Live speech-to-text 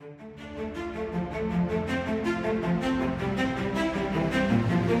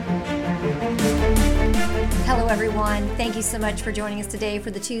everyone. Thank you so much for joining us today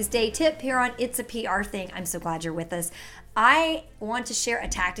for the Tuesday tip here on It's a PR Thing. I'm so glad you're with us. I want to share a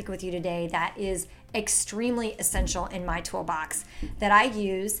tactic with you today that is extremely essential in my toolbox that I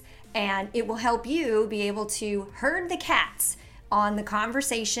use, and it will help you be able to herd the cats on the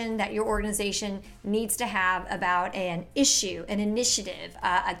conversation that your organization needs to have about an issue, an initiative,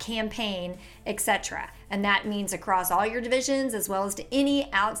 a campaign, etc. And that means across all your divisions as well as to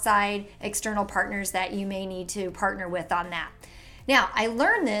any outside external partners that you may need to partner with on that. Now, I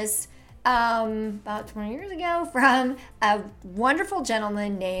learned this about 20 years ago from a wonderful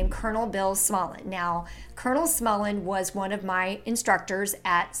gentleman named Colonel Bill Smullen. Now, Colonel Smullen was one of my instructors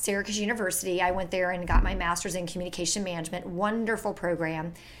at Syracuse University. I went there and got my master's in communication management. Wonderful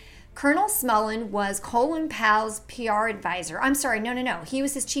program. Colonel Smullen was Colin Powell's PR advisor. I'm sorry, no. He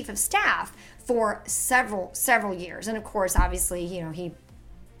was his chief of staff for several years. And of course, obviously, he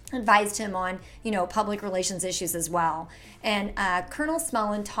advised him on, public relations issues as well. And Colonel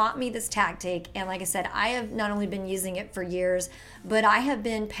Smullen taught me this tactic. And like I said, I have not only been using it for years, but I have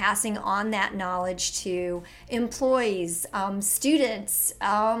been passing on that knowledge to employees, students,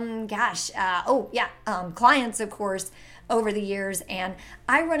 clients, of course, over the years. And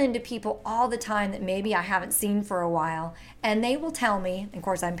I run into people all the time that maybe I haven't seen for a while, and they will tell me, of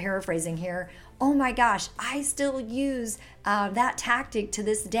course I'm paraphrasing here, oh my gosh, I still use that tactic to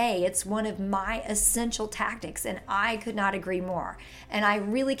this day. It's one of my essential tactics, and I could not agree more. And I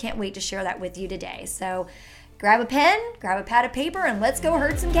really can't wait to share that with you today. So grab a pen, grab a pad of paper, and let's go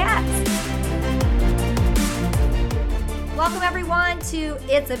herd some cats. Welcome everyone to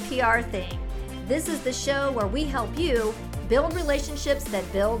It's a PR Thing. This is the show where we help you build relationships that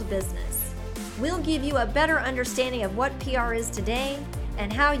build business. We'll give you a better understanding of what PR is today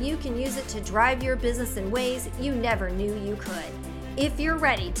and how you can use it to drive your business in ways you never knew you could. If you're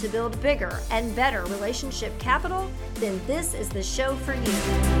ready to build bigger and better relationship capital, then this is the show for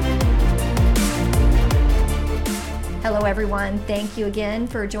you. Hello everyone, thank you again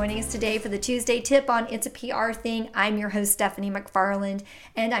for joining us today for the Tuesday tip on It's a PR Thing. I'm your host Stephanie McFarland,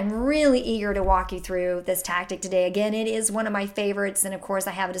 and I'm really eager to walk you through this tactic today. Again, it is one of my favorites, and of course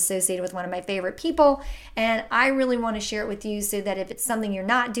I have it associated with one of my favorite people, and I really want to share it with you so that if it's something you're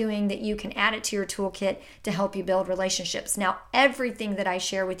not doing, that you can add it to your toolkit to help you build relationships. Now, everything that I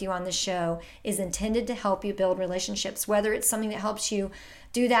share with you on this show is intended to help you build relationships, whether it's something that helps you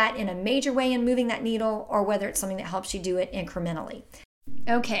do that in a major way in moving that needle, or whether it's something that helps you do it incrementally.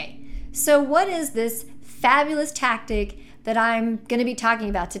 Okay, so what is this fabulous tactic that I'm going to be talking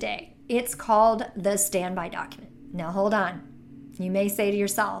about today? It's called the standby document. Now hold on. You may say to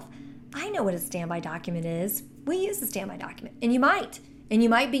yourself, I know what a standby document is. We use the standby document, and you might. And you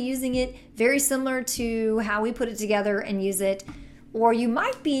might be using it very similar to how we put it together and use it, or you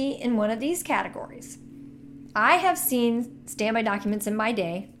might be in one of these categories. I have seen standby documents in my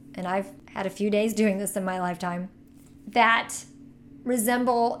day, and I've had a few days doing this in my lifetime, that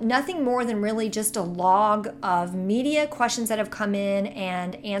resemble nothing more than really just a log of media questions that have come in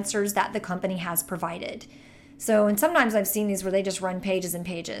and answers that the company has provided. So, and sometimes I've seen these where they just run pages and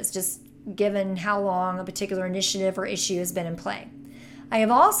pages, just given how long a particular initiative or issue has been in play. I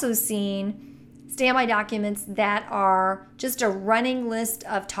have also seen standby documents that are just a running list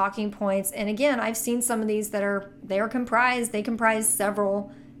of talking points. And again, I've seen some of these they comprise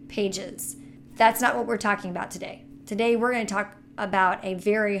several pages. That's not what we're talking about today. Today, we're going to talk about a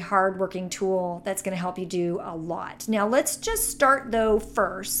very hard-working tool that's going to help you do a lot. Now, let's just start though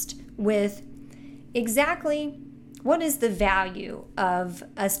first with exactly what is the value of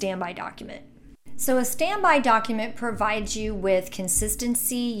a standby document. So a standby document provides you with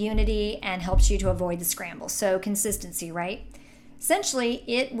consistency, unity, and helps you to avoid the scramble. So consistency, right? Essentially,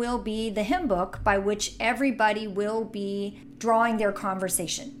 it will be the hymn book by which everybody will be drawing their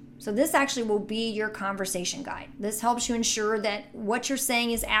conversation. So this actually will be your conversation guide. This helps you ensure that what you're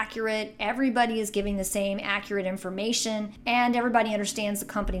saying is accurate, everybody is giving the same accurate information, and everybody understands the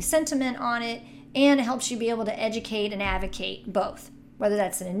company sentiment on it, and it helps you be able to educate and advocate both, whether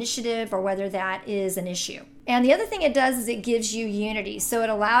that's an initiative or whether that is an issue. And the other thing it does is it gives you unity. So it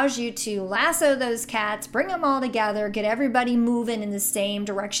allows you to lasso those cats, bring them all together, get everybody moving in the same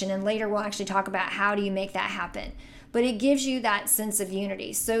direction. And later we'll actually talk about how do you make that happen. But it gives you that sense of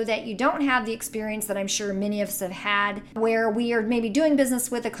unity so that you don't have the experience that I'm sure many of us have had where we are maybe doing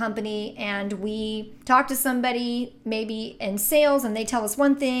business with a company and we talk to somebody maybe in sales and they tell us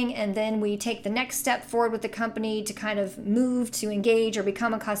one thing, and then we take the next step forward with the company to kind of move to engage or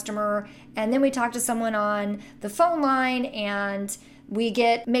become a customer, and then we talk to someone on the phone line and we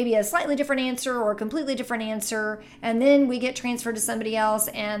get maybe a slightly different answer or a completely different answer, and then we get transferred to somebody else,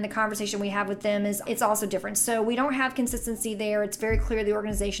 and the conversation we have with them it's also different. So we don't have consistency there. It's very clear the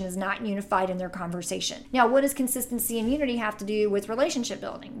organization is not unified in their conversation. Now, what does consistency and unity have to do with relationship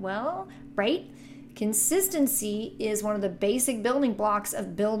building? Well, right? Consistency is one of the basic building blocks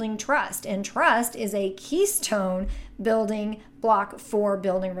of building trust, and trust is a keystone building block for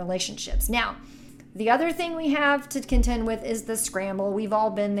building relationships. Now, the other thing we have to contend with is the scramble. We've all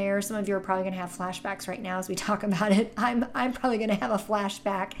been there. Some of you are probably going to have flashbacks right now as we talk about it. I'm probably going to have a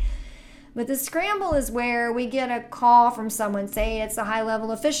flashback. But the scramble is where we get a call from someone, say it's a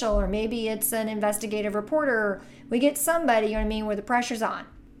high-level official, or maybe it's an investigative reporter. We get somebody, you know what I mean, where the pressure's on.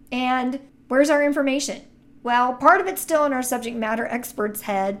 And where's our information? Well, part of it's still in our subject matter expert's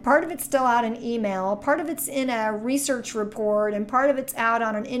head, part of it's still out in email, part of it's in a research report, and part of it's out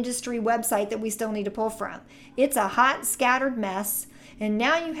on an industry website that we still need to pull from. It's a hot, scattered mess, and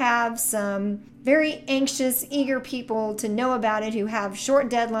now you have some very anxious, eager people to know about it who have short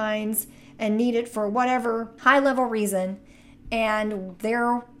deadlines and need it for whatever high-level reason, and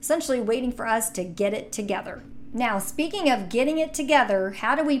they're essentially waiting for us to get it together. Now, speaking of getting it together,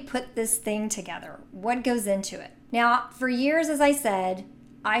 how do we put this thing together? What goes into it? Now, for years, as I said,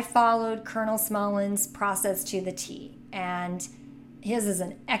 I followed Colonel Smollin's process to the T, and his is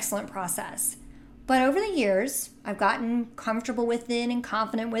an excellent process. But over the years, I've gotten comfortable with it and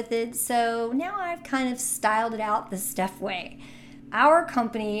confident with it, so now I've kind of styled it out the Steph way. Our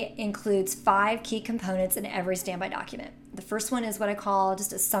company includes 5 key components in every standby document. The first one is what I call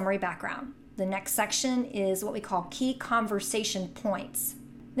just a summary background. The next section is what we call key conversation points.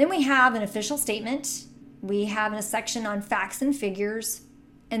 Then we have an official statement. We have a section on facts and figures.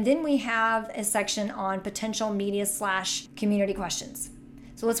 And then we have a section on potential media/community questions.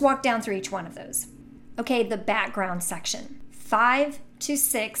 So let's walk down through each one of those. Okay, the background section. 5 to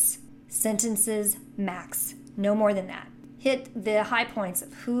 6 sentences max. No more than that. Hit the high points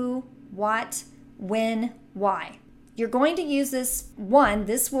of who, what, when, why. You're going to use this. 1,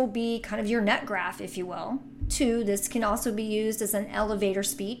 this will be kind of your net graph, if you will. 2, this can also be used as an elevator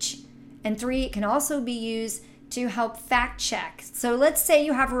speech. And 3, it can also be used to help fact check. So let's say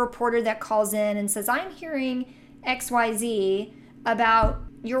you have a reporter that calls in and says, I'm hearing XYZ about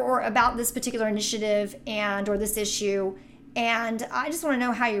this particular initiative or this issue, and I just want to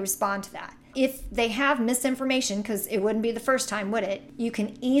know how you respond to that. If they have misinformation, because it wouldn't be the first time, would it? You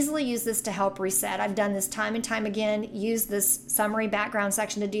can easily use this to help reset. I've done this time and time again. Use this summary background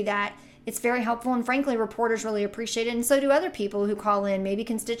section to do that. It's very helpful, and frankly, reporters really appreciate it, and so do other people who call in, maybe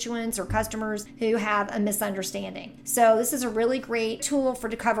constituents or customers who have a misunderstanding. So this is a really great tool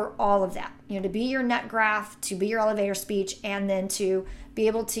to cover all of that. To be your net graph, to be your elevator speech, and then to be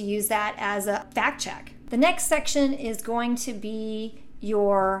able to use that as a fact check. The next section is going to be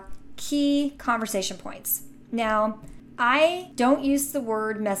your key conversation points. Now, I don't use the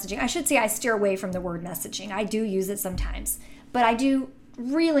word messaging. I should say I steer away from the word messaging. I do use it sometimes, but I do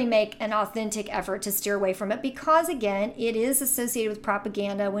really make an authentic effort to steer away from it because, again, it is associated with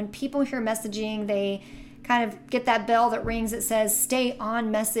propaganda. When people hear messaging, they kind of get that bell that rings that says stay on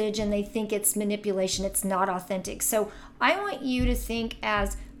message, and they think it's manipulation. It's not authentic. So I want you to think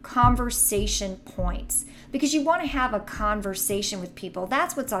as conversation points, because you want to have a conversation with people.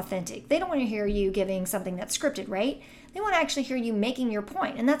 That's what's authentic. They don't want to hear you giving something that's scripted, right? They want to actually hear you making your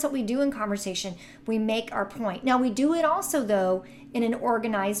point. And that's what we do in conversation. We make our point. Now, we do it also, though, in an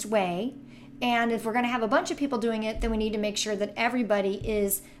organized way. And if we're going to have a bunch of people doing it, then we need to make sure that everybody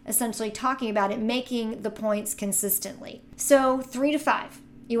is essentially talking about it, making the points consistently. So 3 to 5.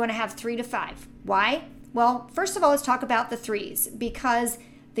 You want to have 3 to 5. Why? Well, first of all, let's talk about the 3s, because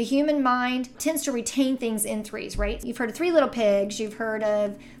the human mind tends to retain things in 3s, right? You've heard of 3 little pigs. You've heard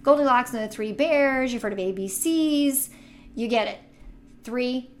of Goldilocks and the 3 bears. You've heard of ABCs. You get it.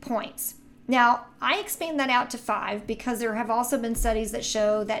 3 points. Now, I expand that out to 5 because there have also been studies that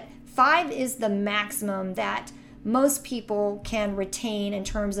show that 5 is the maximum that most people can retain in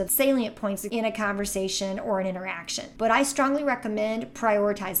terms of salient points in a conversation or an interaction. But I strongly recommend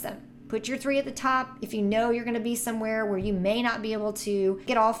prioritize them. Put your 3 at the top. If you know you're going to be somewhere where you may not be able to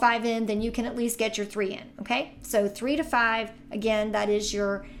get all 5 in, then you can at least get your 3 in, okay? So 3 to 5, again, that is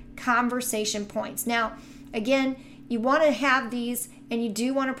your conversation points. Now, again, you want to have these and you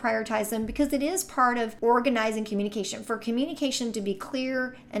do want to prioritize them because it is part of organizing communication. For communication to be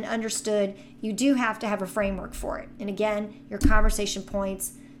clear and understood, you do have to have a framework for it. And again, your conversation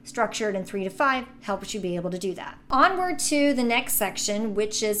points structured in 3 to 5 helps you be able to do that. Onward to the next section,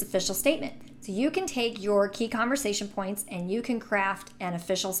 which is official statement. So you can take your key conversation points and you can craft an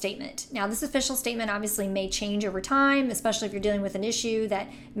official statement. Now, this official statement obviously may change over time, especially if you're dealing with an issue that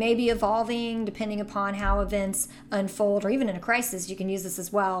may be evolving depending upon how events unfold, or even in a crisis, you can use this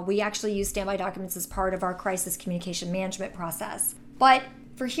as well. We actually use standby documents as part of our crisis communication management process. But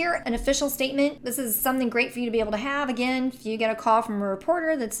for here, an official statement, this is something great for you to be able to have. Again, if you get a call from a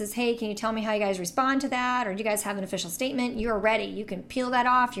reporter that says, hey, can you tell me how you guys respond to that? Or do you guys have an official statement? You're ready. You can peel that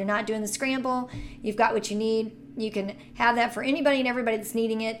off. You're not doing the scramble. You've got what you need. You can have that for anybody and everybody that's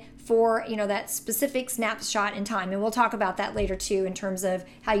needing it for, that specific snapshot in time. And we'll talk about that later too in terms of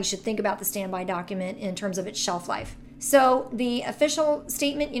how you should think about the standby document in terms of its shelf life. So the official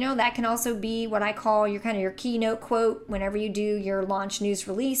statement, that can also be what I call your keynote quote whenever you do your launch news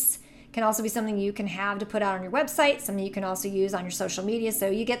release. It can also be something you can have to put out on your website, something you can also use on your social media, so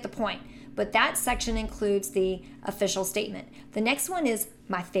you get the point. But that section includes the official statement. The next one is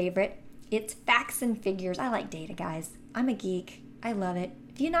my favorite. It's facts and figures. I like data, guys. I'm a geek. I love it.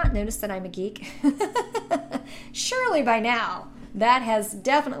 Have you not noticed that I'm a geek? Surely by now, that has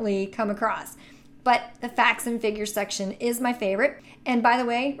definitely come across. But the facts and figures section is my favorite. And by the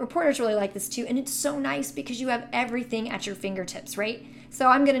way, reporters really like this too. And it's so nice because you have everything at your fingertips, right? So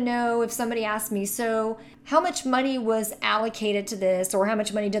I'm going to know if somebody asks me, so how much money was allocated to this? Or how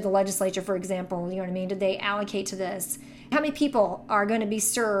much money did the legislature, for example, did they allocate to this? How many people are going to be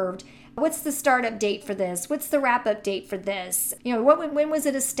served? What's the startup date for this? What's the wrap-up date for this? When was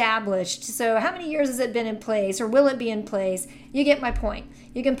it established? So how many years has it been in place, or will it be in place? You get my point.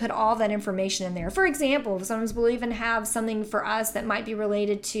 You can put all that information in there. For example, sometimes we'll even have something for us that might be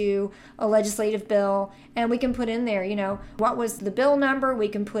related to a legislative bill, and we can put in there, what was the bill number? We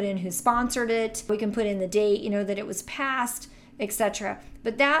can put in who sponsored it. We can put in the date, that it was passed, etc.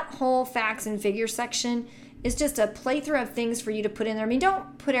 But that whole facts and figures section is just a playthrough of things for you to put in there.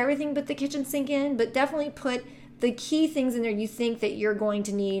 Don't put everything but the kitchen sink in, but definitely put the key things in there you think that you're going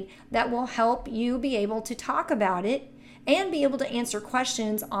to need that will help you be able to talk about it and be able to answer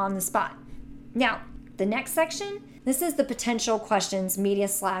questions on the spot. Now, the next section, this is the potential questions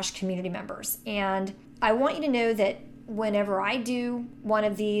media/community members. And I want you to know that whenever I do one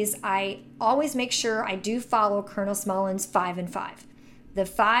of these, I always make sure I do follow Colonel Smullen's 5 and 5. The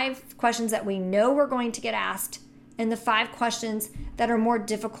 5 questions that we know we're going to get asked, and the 5 questions that are more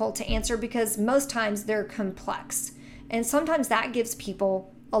difficult to answer because most times they're complex. And sometimes that gives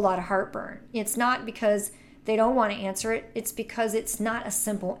people a lot of heartburn. It's not because they don't want to answer it, it's because it's not a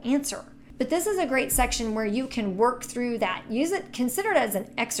simple answer. But this is a great section where you can work through that. Use it, consider it as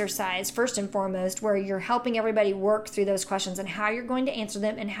an exercise first and foremost, where you're helping everybody work through those questions and how you're going to answer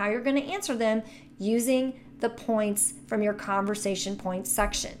them and how you're going to answer them using the points from your conversation points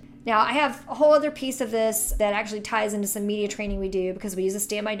section. Now, I have a whole other piece of this that actually ties into some media training we do because we use a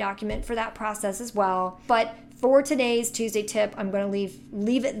standby document for that process as well. But for today's Tuesday tip, I'm going to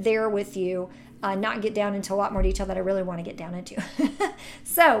leave it there with you, not get down into a lot more detail that I really want to get down into.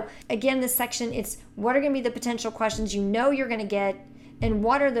 So again, this section, it's what are going to be the potential questions you're going to get, and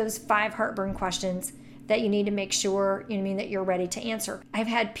what are those 5 heartburn questions that you need to make sure that you're ready to answer. I've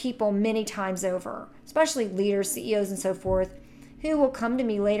had people many times over, especially leaders, CEOs and so forth, who will come to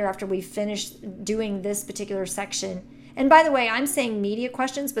me later after we finish doing this particular section. And by the way, I'm saying media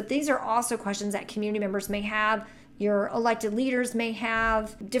questions, but these are also questions that community members may have, your elected leaders may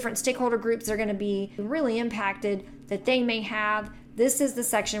have, different stakeholder groups are going to be really impacted that they may have. This is the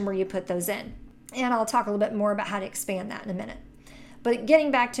section where you put those in. And I'll talk a little bit more about how to expand that in a minute. But getting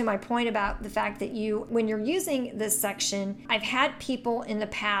back to my point about the fact that when you're using this section, I've had people in the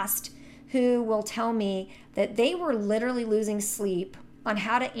past who will tell me that they were literally losing sleep on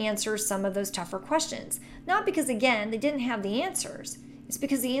how to answer some of those tougher questions. Not because, again, they didn't have the answers. It's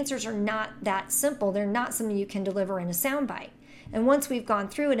because the answers are not that simple. They're not something you can deliver in a soundbite. And once we've gone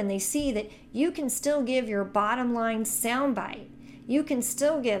through it and they see that you can still give your bottom line soundbite, you can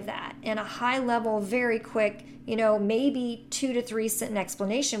still give that in a high level, very quick, maybe 2 to 3 sentence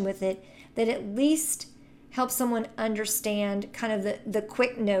explanation with it, that at least helps someone understand kind of the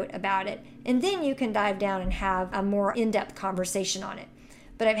quick note about it. And then you can dive down and have a more in-depth conversation on it.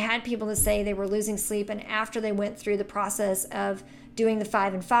 But I've had people to say they were losing sleep, and after they went through the process of doing the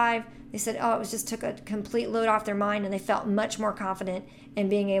 5 and 5, they said, it just took a complete load off their mind, and they felt much more confident in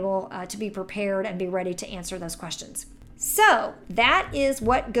being able to be prepared and be ready to answer those questions. So that is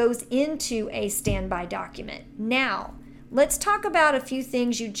what goes into a standby document. Now, let's talk about a few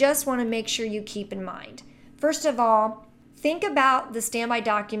things you just want to make sure you keep in mind. First of all, think about the standby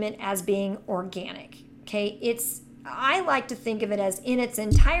document as being organic. Okay, I like to think of it as in its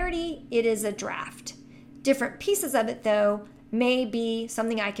entirety, it is a draft. Different pieces of it, though, may be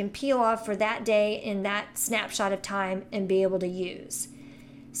something I can peel off for that day in that snapshot of time and be able to use.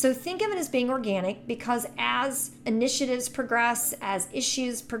 So think of it as being organic, because as initiatives progress, as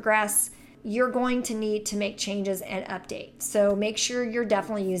issues progress, you're going to need to make changes and update. So make sure you're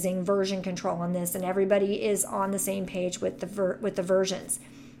definitely using version control on this and everybody is on the same page with the versions.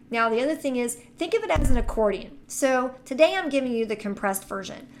 Now, the other thing is, think of it as an accordion. So today I'm giving you the compressed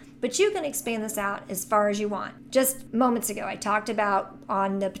version, but you can expand this out as far as you want. Just moments ago, I talked about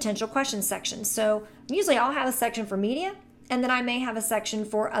on the potential questions section. So usually I'll have a section for media, and then I may have a section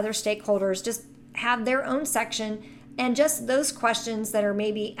for other stakeholders, just have their own section, and just those questions that are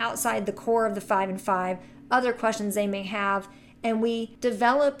maybe outside the core of the 5 and 5, other questions they may have, and we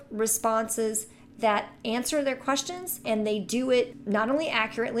develop responses that answer their questions, and they do it not only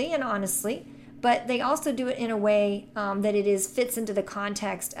accurately and honestly, but they also do it in a way that fits into the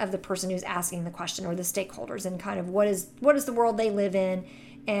context of the person who's asking the question, or the stakeholders, and kind of what is the world they live in,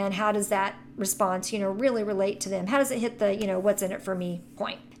 and how does that response, really relate to them? How does it hit the, what's in it for me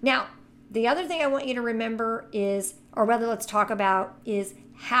point? Now, the other thing I want you to remember is, or rather let's talk about, is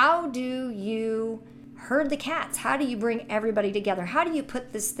how do you herd the cats? How do you bring everybody together? How do you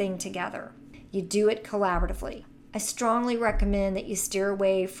put this thing together? You do it collaboratively. I strongly recommend that you steer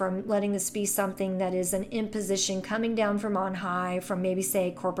away from letting this be something that is an imposition coming down from on high, from maybe,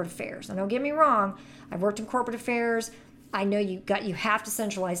 say, corporate affairs. Now, don't get me wrong, I've worked in corporate affairs. I know you have to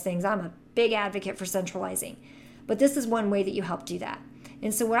centralize things. I'm a big advocate for centralizing. But this is one way that you help do that.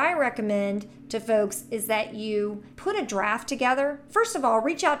 And so what I recommend to folks is that you put a draft together. First of all,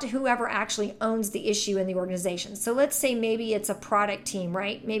 reach out to whoever actually owns the issue in the organization. So let's say maybe it's a product team,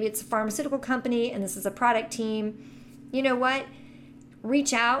 right? Maybe it's a pharmaceutical company and this is a product team. You know what?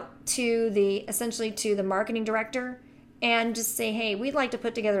 Reach out to essentially to the marketing director and just say, hey, we'd like to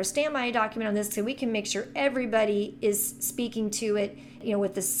put together a standby document on this so we can make sure everybody is speaking to it,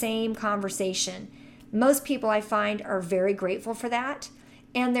 with the same conversation. Most people, I find, are very grateful for that.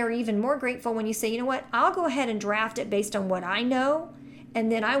 And they're even more grateful when you say, you know what, I'll go ahead and draft it based on what I know. And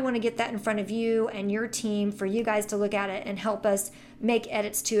then I want to get that in front of you and your team for you guys to look at it and help us make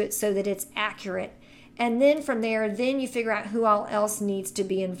edits to it so that it's accurate. And then from there, then you figure out who all else needs to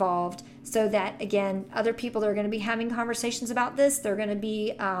be involved so that, again, other people that are going to be having conversations about this, they're going to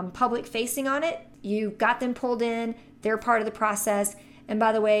be public facing on it. You got them pulled in. They're part of the process. And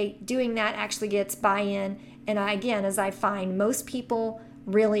by the way, doing that actually gets buy-in. And again, as I find, most people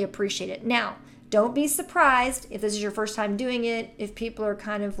really appreciate it. Now, don't be surprised if this is your first time doing it, if people are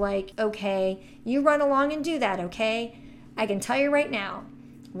kind of like, okay, you run along and do that, okay? I can tell you right now,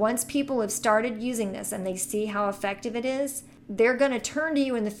 once people have started using this and they see how effective it is, they're going to turn to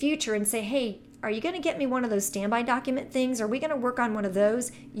you in the future and say, hey, are you going to get me one of those standby document things? Are we going to work on one of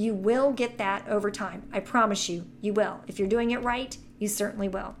those? You will get that over time. I promise you, you will. If you're doing it right, you certainly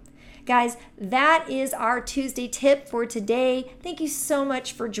will. Guys, that is our Tuesday tip for today. Thank you so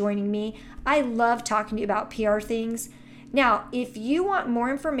much for joining me. I love talking to you about PR things. Now, if you want more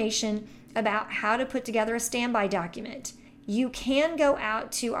information about how to put together a standby document, you can go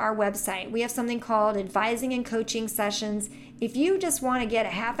out to our website. We have something called Advising and Coaching Sessions. If you just want to get a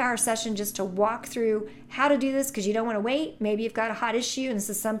half-hour session just to walk through how to do this because you don't want to wait, maybe you've got a hot issue and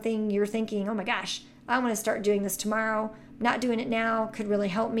this is something you're thinking, oh my gosh, I want to start doing this tomorrow. Not doing it now could really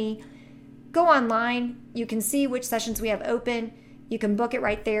help me. Go online. You can see which sessions we have open. You can book it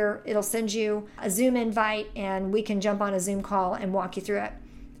right there. It'll send you a Zoom invite and we can jump on a Zoom call and walk you through it.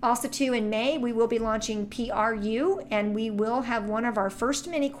 Also, too, in May, we will be launching PRU and we will have one of our first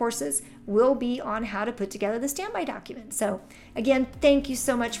mini courses will be on how to put together the standby document. So again, thank you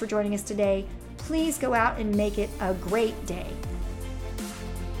so much for joining us today. Please go out and make it a great day.